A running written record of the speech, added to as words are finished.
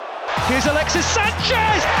Here's Alexis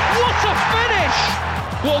Sanchez! What a finish!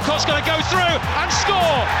 Walcott's going to go through and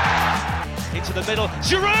score! Into the middle,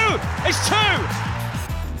 Giroud! It's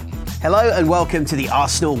two! Hello and welcome to the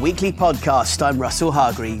Arsenal Weekly Podcast. I'm Russell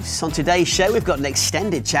Hargreaves. On today's show, we've got an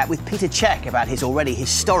extended chat with Petr Cech about his already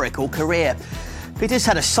historical career. Peter's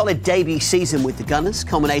had a solid debut season with the Gunners,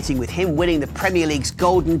 culminating with him winning the Premier League's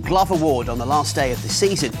Golden Glove Award on the last day of the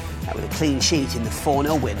season, and with a clean sheet in the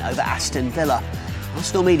 4-0 win over Aston Villa.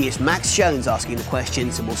 Arsenal Media's Max Jones asking the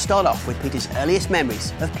questions, and we'll start off with Peter's earliest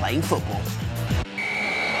memories of playing football.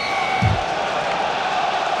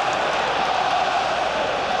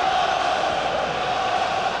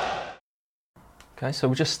 Okay, so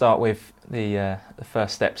we'll just start with the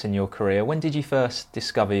first steps in your career. When did you first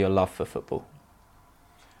discover your love for football?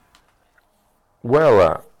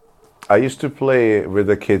 Well, I used to play with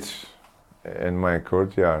the kids in my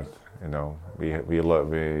courtyard. You know,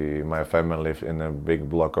 my family lived in a big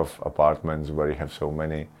block of apartments where you have so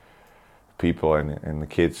many people and the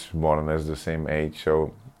kids more or less the same age.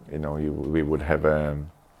 So, you know, we would have a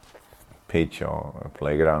pitch or a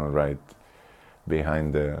playground right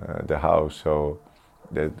behind the house. So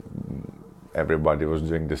that everybody was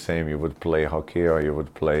doing the same. You would play hockey, or you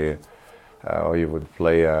would play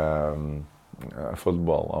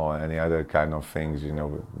football or any other kind of things. You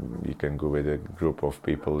know, you can go with a group of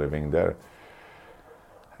people living there,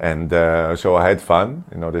 and so I had fun.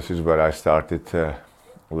 You know, this is where I started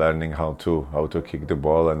learning how to kick the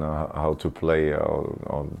ball and how to play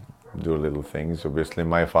or do little things. Obviously,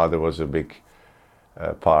 my father was a big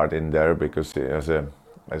part in there, because as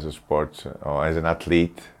a sport or as an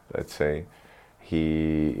athlete, let's say,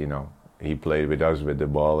 he played with us with the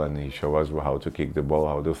ball, and he showed us how to kick the ball,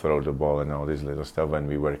 how to throw the ball, and all this little stuff when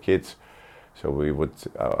we were kids. So we would,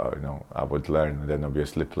 I would learn. Then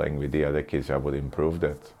obviously playing with the other kids, I would improve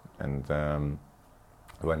that. And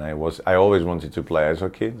I always wanted to play ice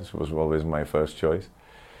hockey. This was always my first choice.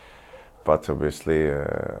 But obviously,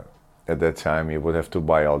 at that time, you would have to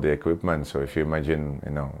buy all the equipment. So if you imagine,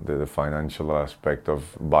 you know, the financial aspect of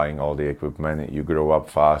buying all the equipment, you grow up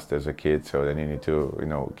fast as a kid. So then you need to, you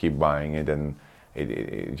know, keep buying it, and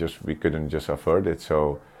we couldn't just afford it.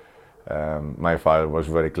 So my father was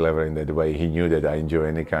very clever in that way. He knew that I enjoy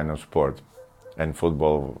any kind of sport, and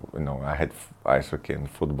football. You know, I had ice hockey and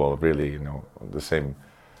football really, you know, the same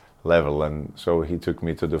level. And so he took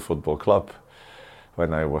me to the football club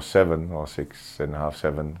when I was 7 or 6.5,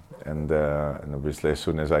 7, and obviously as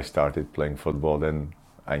soon as I started playing football, then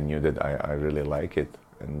I knew that I really like it,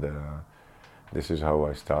 and this is how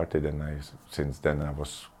I started. And since then I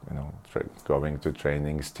was, you know, going to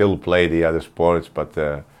training, still play the other sports, but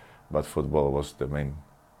football was the main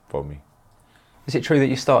for me. Is it true that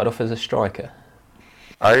you started off as a striker?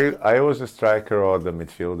 I was a striker or the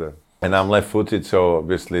midfielder. And I'm left-footed, so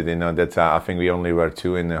obviously, you know, that I think we only were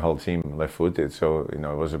 2 in the whole team left-footed. So, you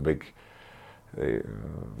know, it was a big.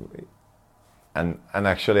 And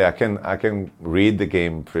actually, I can read the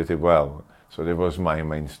game pretty well. So that was my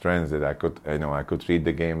main strength, that I could read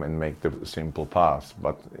the game and make the simple pass.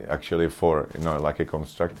 But actually, for, you know, like a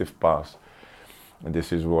constructive pass, and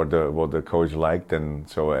this is what the coach liked. And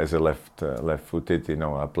so, as a left-footed, you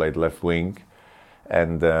know, I played left wing,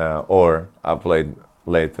 and or I played.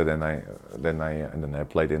 Later, then I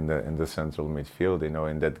played in the central midfield. You know,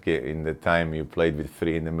 in the time you played with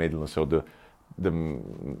 3 in the middle. So the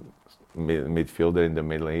midfielder in the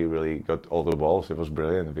middle, he really got all the balls. It was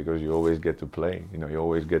brilliant, because you always get to play. You know, you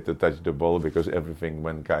always get to touch the ball, because everything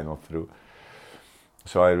went kind of through.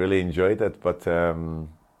 So I really enjoyed that. But you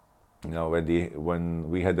know, when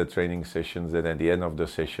we had the training sessions, then at the end of the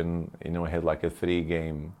session, you know, we had like a 3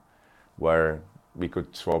 game where we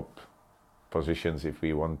could swap positions if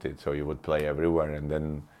we wanted, so you would play everywhere. And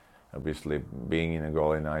then obviously, being in a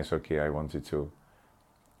goal in ice hockey, I wanted to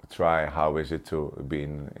try how is it to be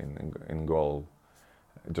in goal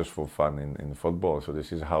just for fun in football. So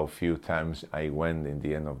this is how few times I went in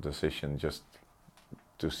the end of the session, just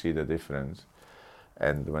to see the difference.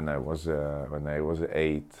 And when I was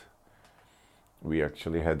 8, we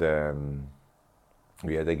actually had a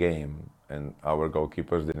game, and our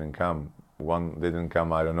goalkeepers didn't come. One didn't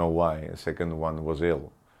come, I don't know why. The second one was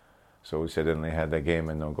ill. So we suddenly had a game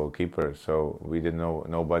and no goalkeeper. So we didn't know,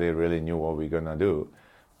 nobody really knew what we're gonna do.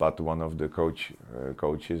 But one of the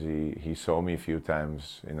coaches, he saw me a few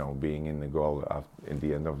times, you know, being in the goal in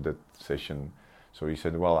the end of the session. So he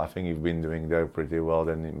said, well, I think you've been doing that pretty well,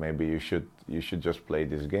 then maybe you should just play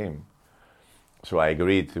this game. So I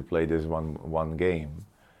agreed to play this one game.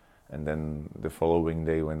 And then the following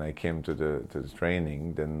day, when I came to the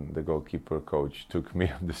training, then the goalkeeper coach took me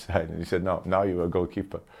on the side and he said, "No, now you're a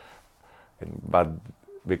goalkeeper." But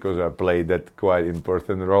because I played that quite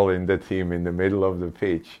important role in the team in the middle of the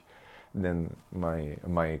pitch, then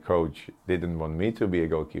my coach didn't want me to be a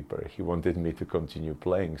goalkeeper. He wanted me to continue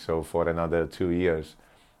playing. So for another 2 years,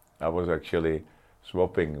 I was actually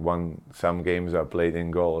swapping. Some games I played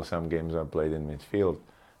in goal, some games I played in midfield.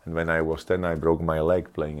 And when I was 10, I broke my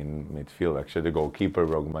leg playing in midfield. Actually, the goalkeeper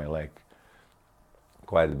broke my leg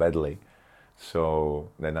quite badly. So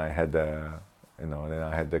then I had the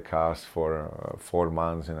cast for 4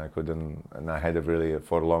 months, and I couldn't. And I had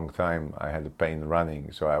for a long time. I had pain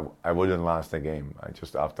running, so I wouldn't last a game. I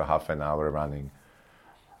just after half an hour running,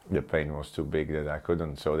 the pain was too big that I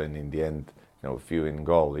couldn't. So then in the end, if you're in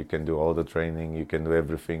goal, you can do all the training, you can do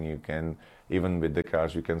everything. You can even with the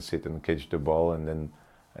cars, you can sit and catch the ball, and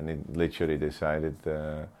it literally decided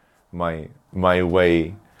my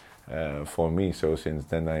way for me. So since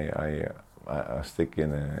then I stick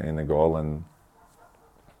in a goal, and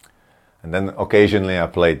then occasionally I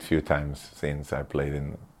played a few times since I played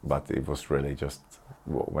in, but it was really just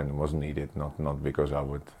when it was needed, not because I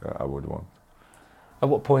would want. At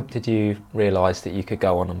what point did you realise that you could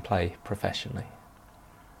go on and play professionally?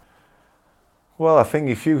 Well, I think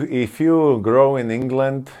if you grow in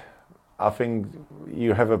England, I think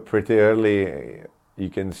you have a pretty early. You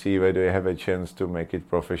can see whether you have a chance to make it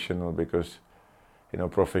professional, because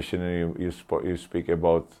professionally you speak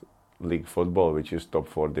about league football, which is top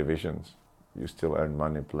 4 divisions. You still earn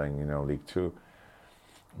money playing, League 2.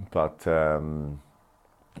 But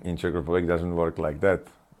in Czech Republic, it doesn't work like that.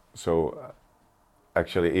 So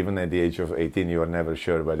actually, even at the age of 18, you are never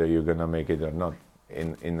sure whether you're gonna make it or not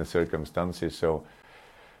in the circumstances. So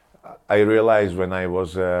I realized when I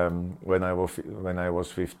was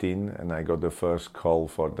 15 and I got the first call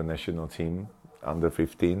for the national team under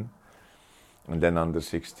 15, and then under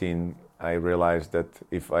 16, I realized that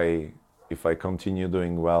if I continue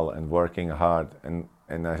doing well and working hard, and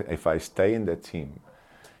if I stay in that team,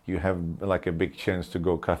 you have like a big chance to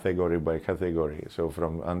go category by category. So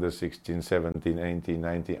from under 16, 17, 18,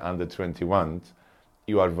 19, under 21,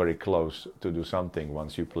 you are very close to do something.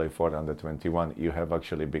 Once you play for under 21, you have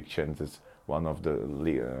actually big chances. One of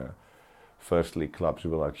the first league clubs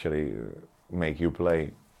will actually make you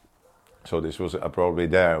play. So this was probably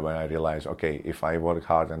there when I realized, okay, if I work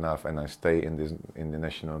hard enough and I stay in the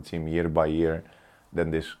national team year by year,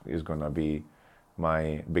 then this is gonna be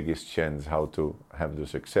my biggest chance how to have the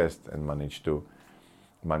success and manage to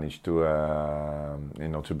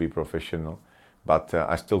to be professional. But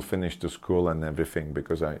I still finished the school and everything,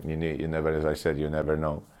 because you never, as I said, you never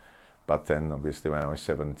know. But then obviously when I was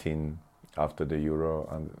 17, after the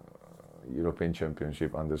European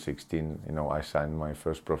Championship under 16, I signed my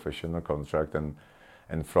first professional contract,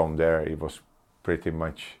 and from there it was pretty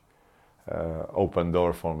much open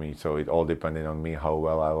door for me. So it all depended on me, how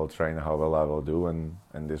well I will train, how well I will do, and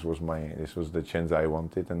this was the chance I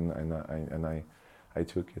wanted, and I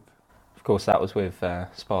took it. Of course, that was with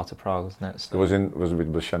Sparta Prague, wasn't it? So it was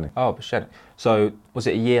with Bolshani. Oh, Bolshani. So was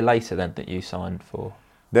it a year later then that you signed for?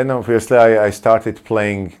 Then obviously I started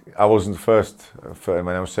playing. I wasn't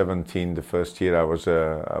when I was 17. The first year I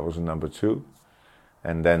was number 2,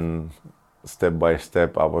 and then step by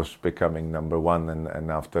step I was becoming number 1.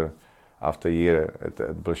 And after a year at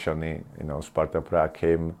Bolshani, Sparta Prague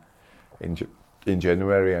came in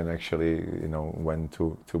January and actually went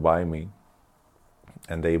to buy me,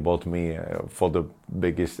 and they bought me for the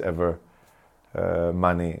biggest ever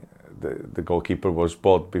money. The goalkeeper was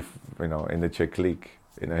bought in the Czech league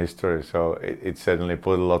in history, so it suddenly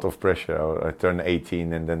put a lot of pressure. I turned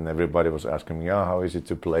 18, and then everybody was asking me, how is it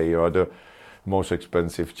to play? You're the most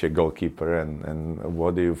expensive Czech goalkeeper, and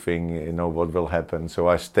what do you think, what will happen? So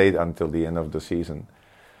I stayed until the end of the season,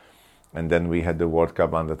 and then we had the World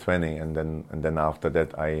Cup under 20, and then after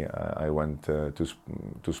that I went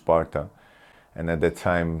to Sparta, and at that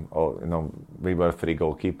time, we were 3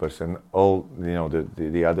 goalkeepers, and all the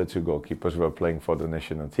other 2 goalkeepers were playing for the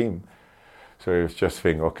national team. So I was just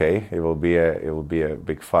thinking, okay, it will be a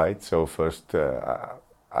big fight. So first,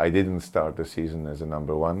 I didn't start the season as a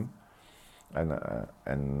number 1,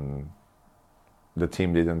 and the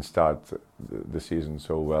team didn't start the season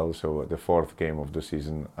so well. So the 4th game of the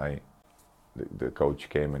season, the coach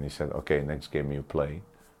came and he said, okay, next game you play.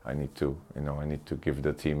 I need to give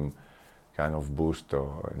the team kind of boost,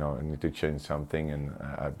 or I need to change something, and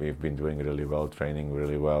we've been doing really well, training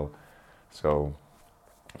really well. So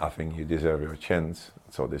I think you deserve your chance.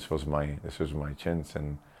 So this was my chance,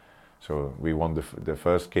 and so we won the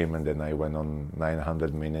first game, and then I went on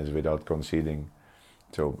 900 minutes without conceding,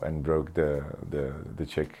 and broke the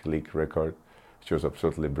Czech league record, which was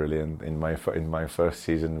absolutely brilliant in my first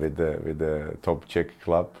season with the top Czech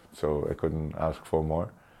club. So I couldn't ask for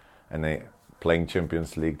more. and I playing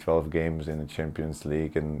Champions League, 12 games in the Champions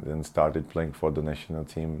League, and then started playing for the national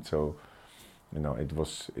team. So, it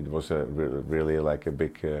was a really like a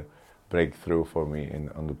big breakthrough for me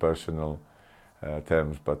on the personal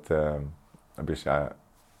terms. But obviously,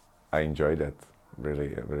 I enjoyed that.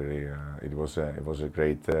 Really, it was a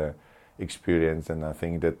great experience, and I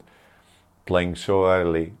think that playing so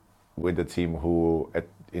early with a team who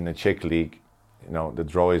in the Czech league, the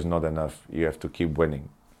draw is not enough. You have to keep winning,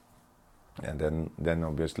 and then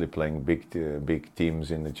obviously playing big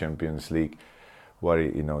teams in the Champions League, where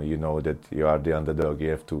you know that you are the underdog. You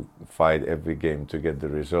have to fight every game to get the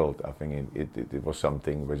result. I think it was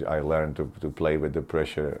something which I learned to play with the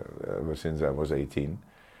pressure ever since I was 18,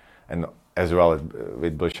 and as well as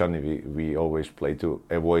with Bolshani, we always play to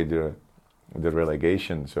avoid the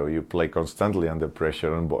relegation. So you play constantly under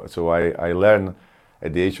pressure. So I learned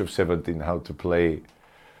at the age of 17 how to play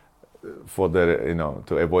for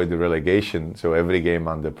to avoid the relegation. So every game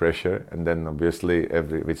under pressure, and then obviously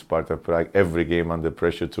with Sparta Prague, every game under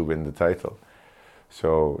pressure to win the title.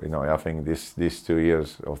 So I think these 2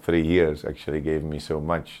 years or 3 years actually gave me so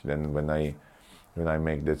much. Then when I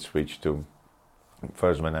make that switch to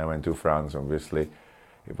first, when I went to France, obviously,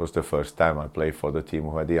 it was the first time I played for the team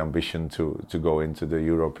who had the ambition to go into the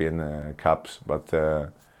European Cups, but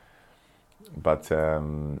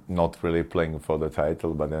not really playing for the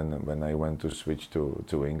title. But then when I went to switch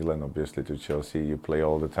to England, obviously to Chelsea, you play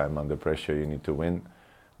all the time under pressure, you need to win.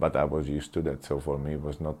 But I was used to that, so for me it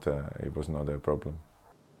was not a problem.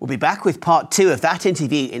 We'll be back with part 2 of that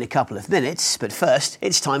interview in a couple of minutes, but first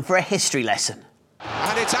it's time for a history lesson.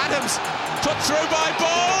 And it's Adams, put through by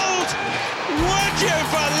Bold! Would you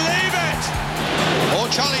believe it? Or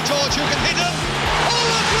Charlie George who can hit it. Oh,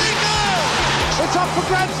 lovely goal! It's up for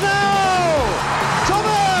grabs now!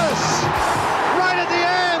 Thomas! Right at the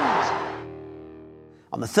end!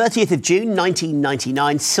 On the 30th of June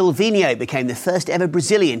 1999, Silvinho became the first ever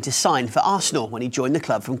Brazilian to sign for Arsenal when he joined the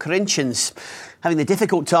club from Corinthians. Having the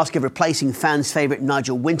difficult task of replacing fans' favourite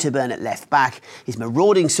Nigel Winterburn at left-back, his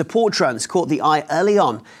marauding support runs caught the eye early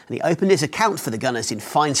on, and he opened his account for the Gunners in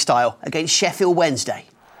fine style against Sheffield Wednesday.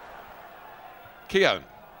 Keown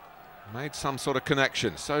made some sort of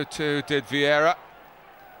connection, so too did Vieira.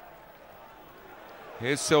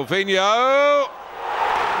 Here's Silvinho.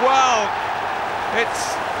 Well,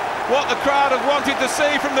 it's what the crowd have wanted to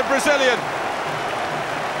see from the Brazilian.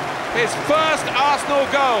 His first Arsenal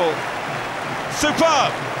goal.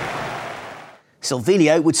 Superb!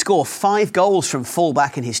 Silvinho would score 5 goals from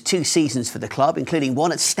full-back in his 2 seasons for the club, including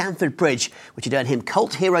one at Stamford Bridge, which had earned him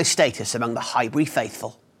cult hero status among the Highbury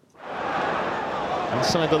faithful.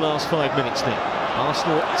 Inside the last 5 minutes now,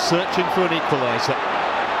 Arsenal searching for an equaliser.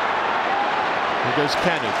 Here goes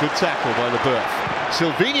Canu, good tackle by the Berth.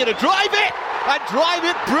 Silvinho to drive it, and drive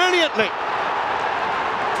it brilliantly.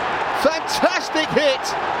 Fantastic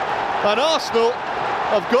hit, and Arsenal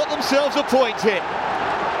have got themselves a point here.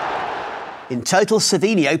 In total,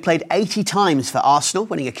 Silvinho played 80 times for Arsenal,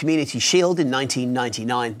 winning a Community Shield in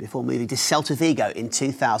 1999 before moving to Celta Vigo in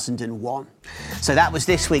 2001. So that was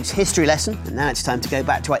this week's history lesson, and now it's time to go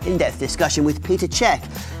back to our in-depth discussion with Petr Cech,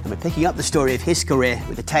 and we're picking up the story of his career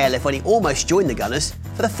with the tale of when he almost joined the Gunners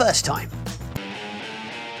for the first time.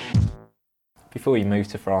 Before you moved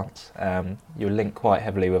to France, you were linked quite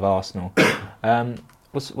heavily with Arsenal.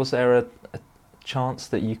 Was there a chance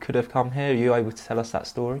that you could have come here? Are you able to tell us that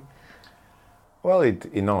story? Well,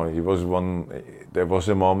 there was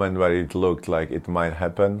a moment where it looked like it might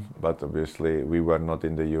happen, but obviously we were not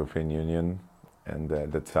in the European Union, and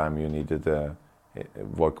at the time you needed a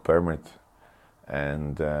work permit,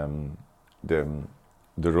 and the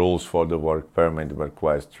rules for the work permit were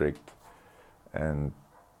quite strict, and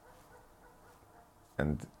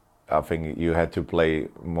I think you had to play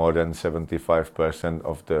more than 75%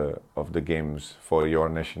 of the games for your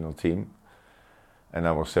national team. And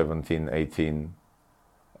I was 17, 18.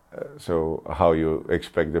 So how you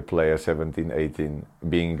expect the player 17, 18,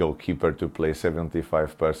 being goalkeeper, to play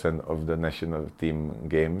 75% of the national team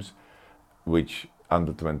games, which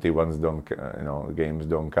under 21s games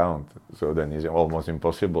don't count. So then it's almost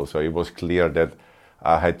impossible. So it was clear that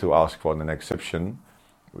I had to ask for an exception,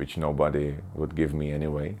 which nobody would give me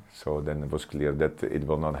anyway. So then it was clear that it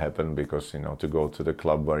will not happen, because to go to the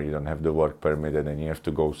club where you don't have the work permit and then you have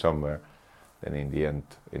to go somewhere, then in the end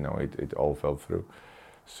it all fell through.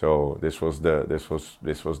 So this was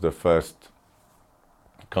the first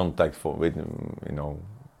contact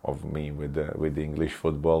of me with the English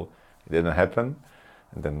football. It didn't happen,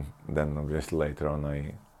 and then obviously later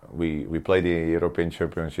on we played the European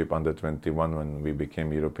Championship under 21 when we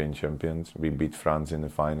became European champions. We beat France in the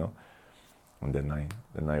final, and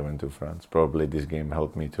then I went to France. Probably this game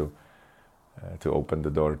helped me to open the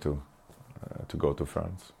door to go to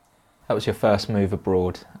France. That was your first move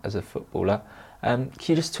abroad as a footballer. Can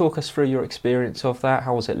you just talk us through your experience of that?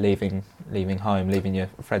 How was it leaving home, leaving your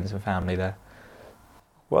friends and family there?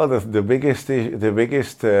 Well, the biggest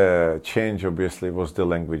change obviously was the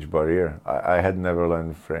language barrier. I had never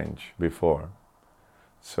learned French before,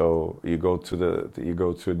 so you go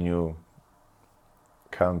to a new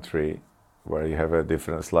country where you have a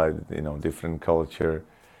different different culture,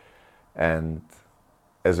 and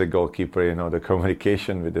as a goalkeeper, the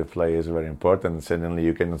communication with the player is very important. Suddenly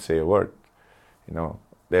you cannot say a word.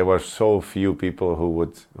 There were so few people who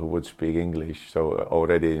would speak English. So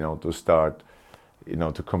already, to start,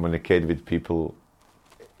 to communicate with people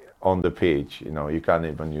on the pitch, you can't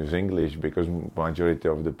even use English because majority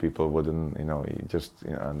of the people wouldn't,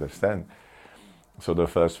 understand. So the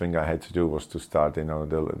first thing I had to do was to start,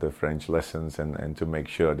 the French lessons and to make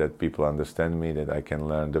sure that people understand me, that I can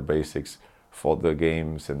learn the basics for the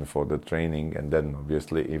games and for the training, and then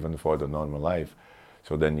obviously even for the normal life.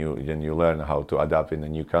 So then you learn how to adapt in a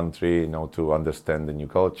new country, to understand the new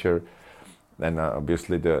culture, and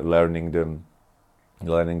obviously learning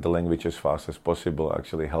the language as fast as possible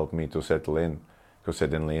actually helped me to settle in, because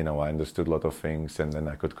suddenly I understood a lot of things, and then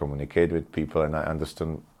I could communicate with people, and I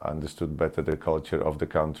understood better the culture of the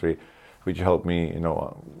country, which helped me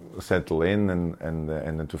settle in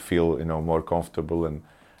and to feel more comfortable, and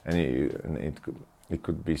it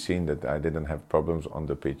could be seen that I didn't have problems on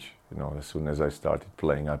the pitch. As soon as I started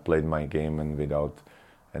playing, I played my game and without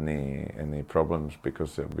any problems,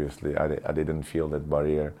 because obviously I didn't feel that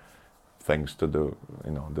barrier, thanks to the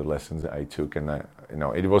lessons I took. And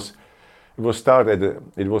it was tough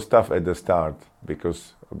at the start,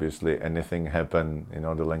 because obviously anything happened,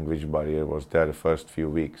 the language barrier was there the first few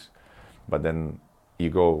weeks, but then you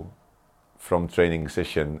go from training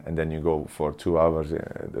session and then you go for 2 hours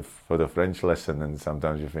for the French lesson, and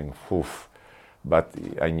sometimes you think, "Oof." But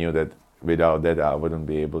I knew that without that I wouldn't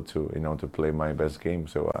be able to to play my best game.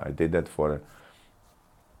 So I did that for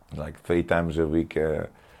like 3 times a week.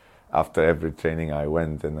 After every training I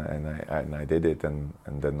went and I did it, and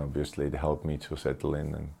then obviously it helped me to settle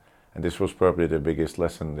in, and this was probably the biggest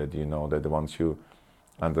lesson, that that once you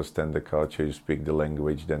understand the culture, you speak the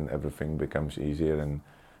language, then everything becomes easier,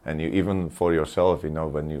 and you, even for yourself,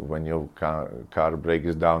 when your car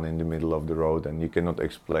breaks down in the middle of the road and you cannot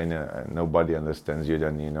explain it, and nobody understands you,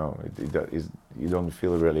 then you don't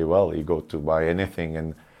feel really well. You go to buy anything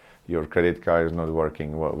and your credit card is not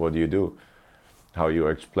working. What do you do? How you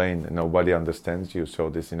explain? Nobody understands you. So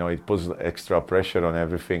this, it puts extra pressure on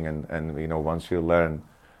everything, and once you learn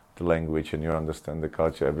the language and you understand the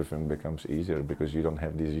culture, everything becomes easier, because you don't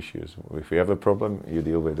have these issues. If you have a problem, you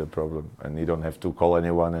deal with the problem, and you don't have to call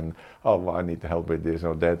anyone and, I need help with this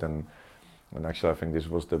or that. And actually I think this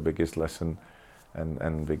was the biggest lesson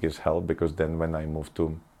and biggest help, because then when I moved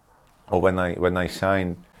when I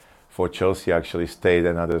signed for Chelsea, I actually stayed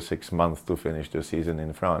another 6 months to finish the season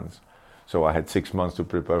in France. So I had 6 months to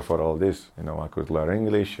prepare for all this. I could learn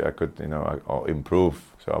English, I could, improve.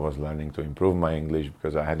 So I was learning to improve my English,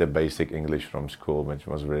 because I had a basic English from school, which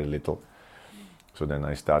was very little. So then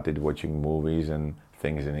I started watching movies and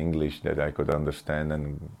things in English that I could understand.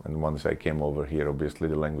 And once I came over here, obviously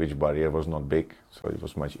the language barrier was not big, so it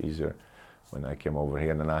was much easier when I came over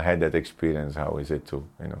here. And I had that experience, how is it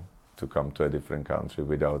to come to a different country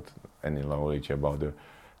without any knowledge about the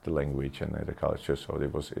language and the culture. So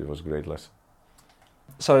it was a great lesson.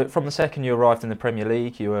 So from the second you arrived in the Premier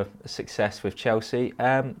League, you were a success with Chelsea.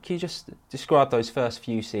 Can you just describe those first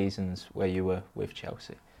few seasons where you were with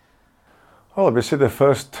Chelsea? Well, obviously the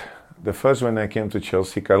first when I came to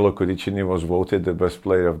Chelsea, Carlo Cudicini was voted the best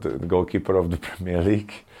player the goalkeeper of the Premier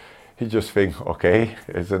League. He just think, okay,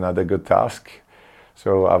 it's another good task.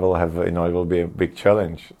 So I will have, it will be a big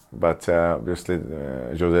challenge. But obviously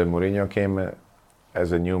Jose Mourinho came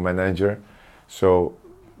as a new manager. So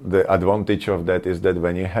the advantage of that is that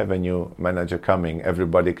when you have a new manager coming,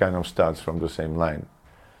 everybody kind of starts from the same line.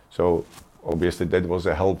 So obviously that was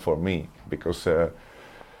a help for me, because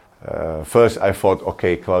first I thought,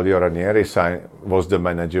 okay, Claudio Ranieri was the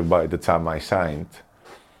manager by the time I signed,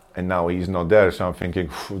 and now he's not there. So I'm thinking,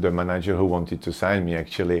 the manager who wanted to sign me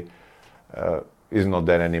actually is not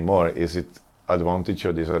there anymore. Is it advantage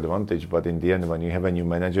or disadvantage? But in the end, when you have a new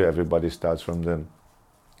manager, everybody starts from the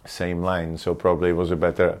same line. So probably it was a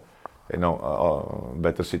better,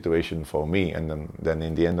 better situation for me. And then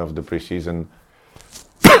in the end of the preseason,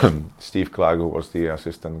 Steve Clark, who was the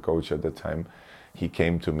assistant coach at the time, he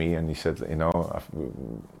came to me and he said,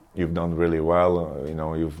 you've done really well.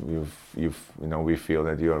 We feel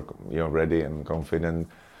that you're ready and confident.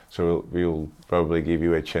 So we'll probably give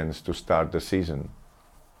you a chance to start the season.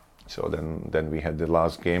 So then we had the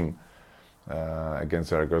last game against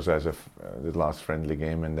Zaragoza as the last friendly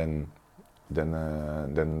game, and then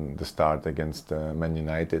the start against Man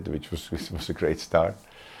United, which was a great start.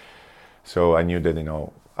 So I knew that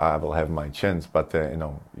I will have my chance, but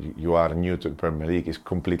you are new to the Premier League. It's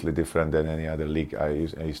completely different than any other league I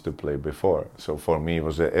used to play before. So for me, it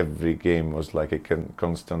was every game was like a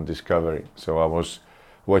constant discovery. So I was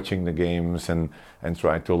watching the games and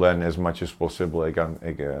trying to learn as much as possible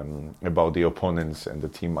about the opponents and the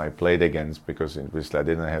team I played against, because obviously I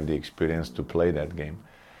didn't have the experience to play that game.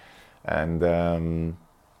 And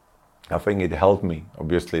I think it helped me.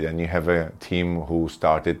 Obviously, then you have a team who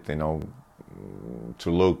started,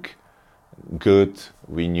 to look good.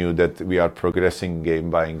 We knew that we are progressing game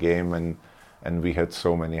by game, and we had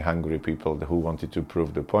so many hungry people who wanted to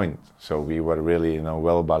prove the point. So we were really,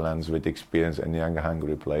 well balanced with experience and young,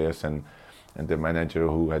 hungry players, and the manager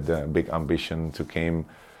who had a big ambition to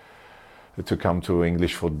come to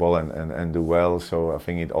English football and do well. So I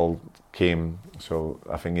think it all came. So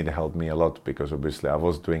I think it helped me a lot, because obviously I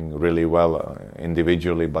was doing really well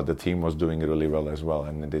individually, but the team was doing really well as well,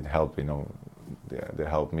 and it did help. They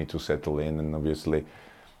helped me to settle in, and obviously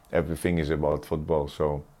everything is about football.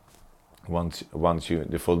 So once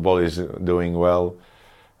the football is doing well,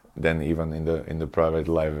 then even in the private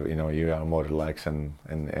life, you are more relaxed, and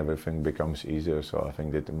everything becomes easier. So I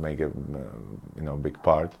think that make a big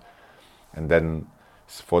part. And then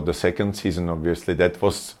for the second season, obviously that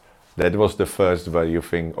was the first where you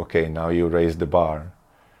think, okay, now you raise the bar,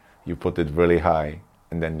 you put it really high,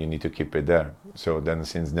 and then you need to keep it there. So then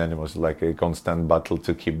since then it was like a constant battle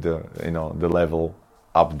to keep the level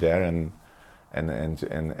up there and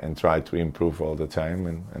try to improve all the time.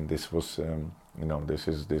 And this was this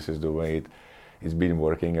is the way it's been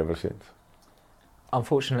working ever since.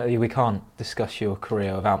 Unfortunately, we can't discuss your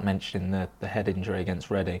career without mentioning the head injury against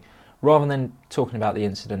Reading. Rather than talking about the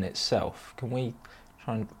incident itself, can we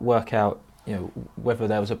try and work out, whether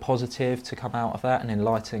there was a positive to come out of that, an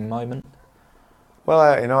enlightening moment? Well,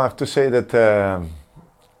 I have to say that there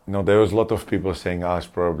was a lot of people saying, "It's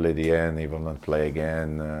probably the end. He will not play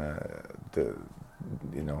again."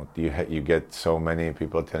 You get so many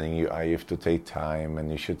people telling you, "You have to take time,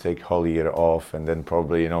 and you should take whole year off, and then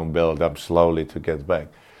probably build up slowly to get back."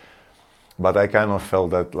 But I kind of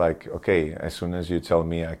felt that, like, okay, as soon as you tell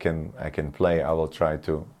me I can play, I will try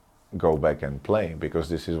to go back and play, because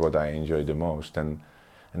this is what I enjoy the most. And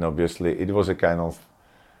obviously it was a kind of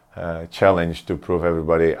challenge to prove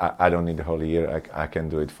everybody I don't need the whole year. I can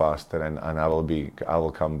do it faster, and I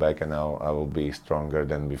will come back, and I will be stronger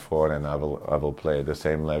than before, and I will play at the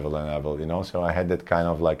same level, and I will So I had that kind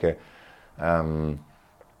of like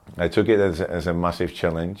I took it as a massive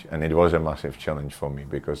challenge, and it was a massive challenge for me,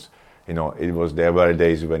 because there were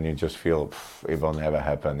days when you just feel it will never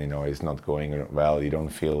happen. It's not going well. You don't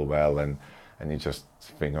feel well, and you just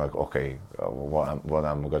think like, okay, what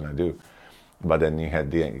I'm gonna do. But then you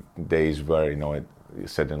had the days where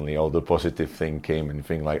suddenly all the positive thing came, and you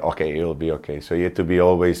think like, okay, it'll be okay. So you had to be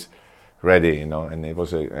always ready, and it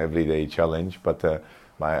was an everyday challenge. But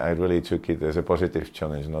I really took it as a positive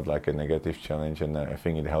challenge, not like a negative challenge, and I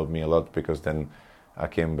think it helped me a lot, because then I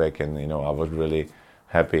came back, and I was really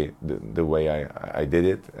happy the way I did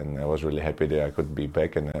it, and I was really happy that I could be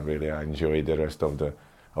back, and I enjoyed the rest of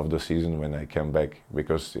the season when I came back,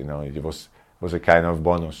 because it was a kind of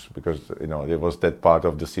bonus, because it was that part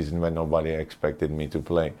of the season when nobody expected me to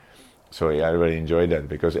play. So I really enjoyed that,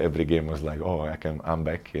 because every game was like, oh, I'm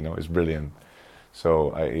back, it's brilliant.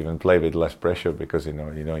 So I even play with less pressure, because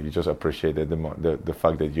you just appreciated the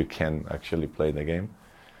fact that you can actually play the game.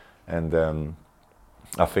 And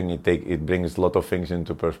I think it brings a lot of things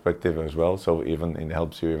into perspective as well. So even it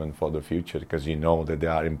helps you even for the future, because that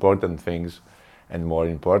there are important things and more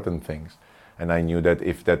important things. And I knew that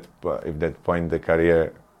if that point the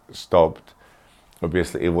career stopped,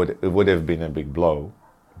 obviously it would have been a big blow.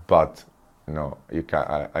 But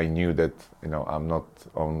I knew that I'm not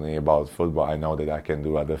only about football. I know that I can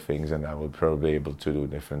do other things, and I will probably be able to do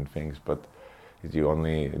different things. But you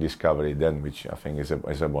only discover it then, which I think is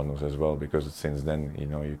a bonus as well, because since then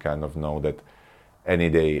you kind of know that any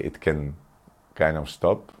day it can kind of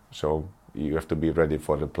stop. So you have to be ready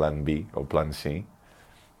for the plan B or plan C,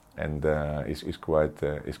 and it's quite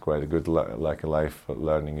a good like a life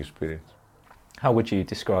learning experience. How would you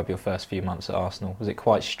describe your first few months at Arsenal? Was it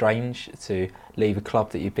quite strange to leave a club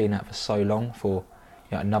that you've been at for so long for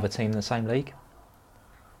another team in the same league?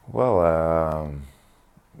 Well,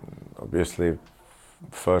 obviously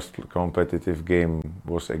first competitive game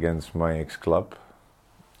was against my ex-club,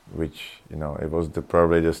 which, you know, it was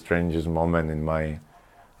probably the strangest moment in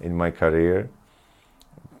my career.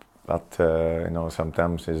 But you know,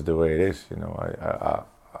 sometimes it's the way it is. You know,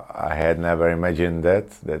 I had never imagined that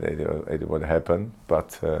it would happen.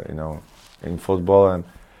 But you know, in football and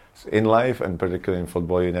in life, and particularly in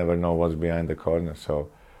football, you never know what's behind the corner. So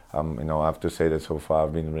you know, I have to say that so far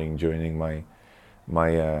I've been really enjoying my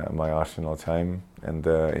Arsenal time, and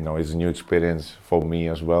you know, it's a new experience for me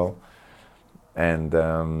as well. And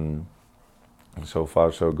so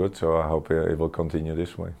far so good. So I hope it will continue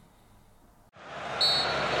this way.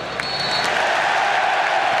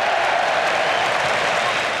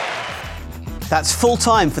 That's full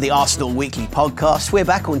time for the Arsenal Weekly podcast. We're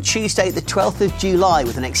back on Tuesday, the 12th of July,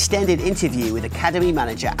 with an extended interview with Academy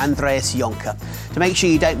manager Andreas Jonker. To make sure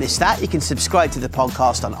you don't miss that, you can subscribe to the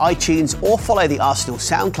podcast on iTunes or follow the Arsenal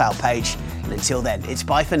SoundCloud page. And until then, it's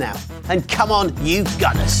bye for now. And come on, you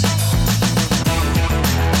Gunners!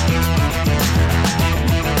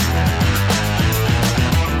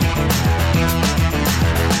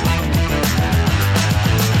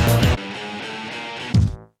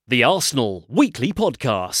 The Arsenal Weekly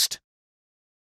Podcast.